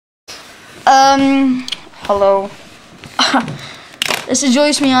Hello. This is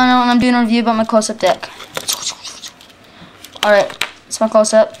Julius Miano, and I'm doing a review about my close-up deck. Alright, it's my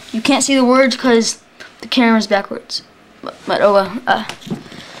close-up. You can't see the words because the camera's backwards. But oh well.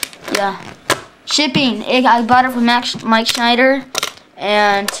 Yeah. Shipping. I bought it from Mike Schneider,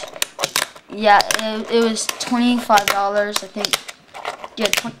 and yeah, it was $25, I think. Yeah,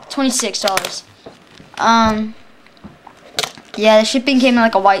 $26. Yeah, the shipping came in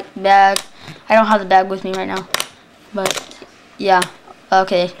like a white bag. I don't have the bag with me right now, but yeah.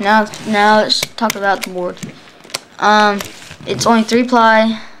 Okay, now let's talk about the board. It's only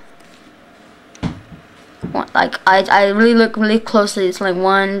 3-ply. Like I really look really closely. It's like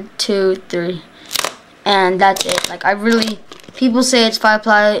 1, 2, 3, and that's it. Like people say it's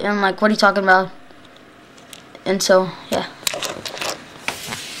 5-ply, and I'm like, what are you talking about? And so yeah.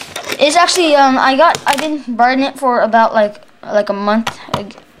 It's actually I've been riding it for about like a month,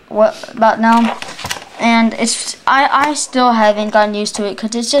 about now, and I still haven't gotten used to it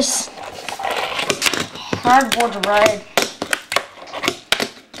because it's just hard board to ride.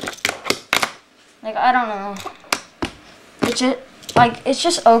 Like I don't know, it's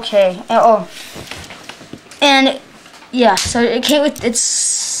just okay. Oh, and yeah, so it came with let's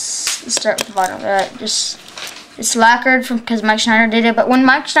start with the bottom. It's lacquered because Mike Schneider did it. But when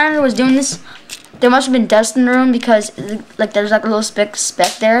Mike Schneider was doing this, there must have been dust in the room because like there's like a little speck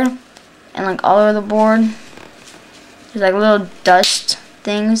there, and like all over the board there's like little dust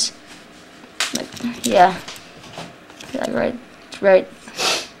things. Like yeah, like right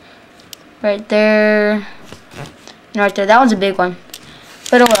there, and right there. That one's a big one,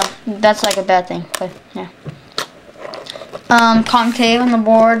 but oh well, that's like a bad thing. But yeah, concave on the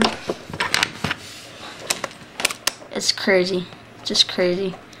board. It's crazy, just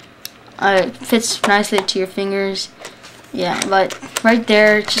crazy. It fits nicely to your fingers. Yeah, but right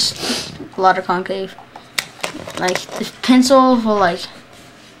there, just a lot of concave. Like the pencil will like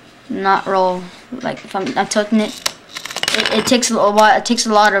not roll. Like if I'm tilting it, it takes a while. It takes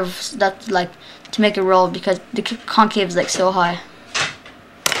a lot of stuff like to make it roll because the concave is like so high.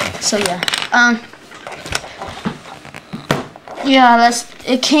 So yeah, yeah,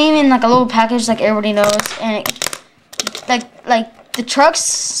 it came in like a little package, like everybody knows, and like the trucks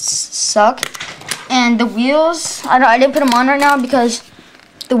suck, and the wheels I didn't put them on right now because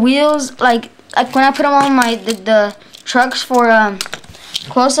the wheels like when I put them on the trucks for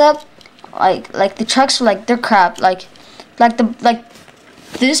close up, like the trucks like they're crap, like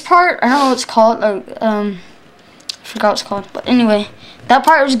this part I don't know what it's called, I forgot what it's called, but anyway, that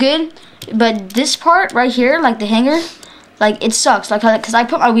part was good, but this part right here, like the hanger, like it sucks, like because I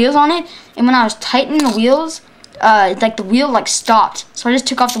put my wheels on it, and when I was tightening the wheels, like the wheel like stopped, so I just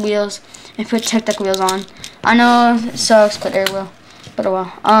took off the wheels and put Tech wheels on. I know it sucks, but it will. But oh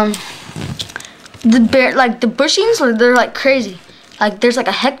well. The bushings, they're like crazy. Like there's like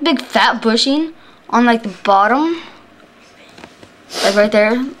a heck big fat bushing on like the bottom, like right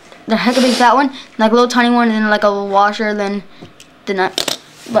there. The heck big fat one, like a little tiny one, and then like a little washer, then the nut.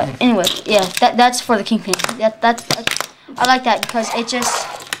 But anyway, yeah, that's for the Kingpin. That's I like that because it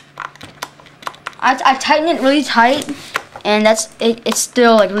just. I tighten it really tight, and it's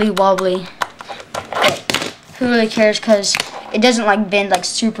still like really wobbly. But who really cares? Because it doesn't like bend like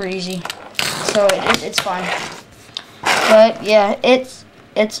super easy, so it's fine. But yeah, it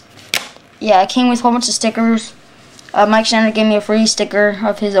came with a whole bunch of stickers. Mike Schneider gave me a free sticker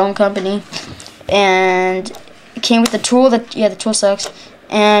of his own company, and it came with the tool. The tool sucks,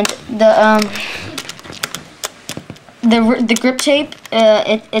 and the grip tape,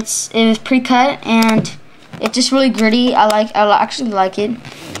 it was pre-cut, and it's just really gritty. I actually like it.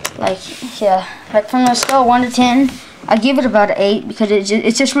 Like yeah, like from a scale of 1 to 10, I give it about an 8 because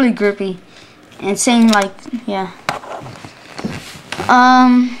it's just really grippy. And same like yeah.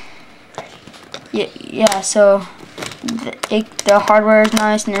 Yeah. So the hardware is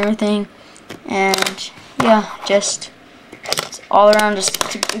nice and everything, and yeah, just it's all around just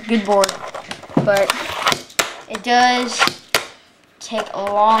it's a good board, but. It does take a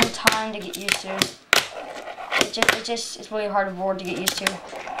long time to get used to. It's really hard board to get used to.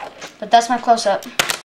 But that's my close-up.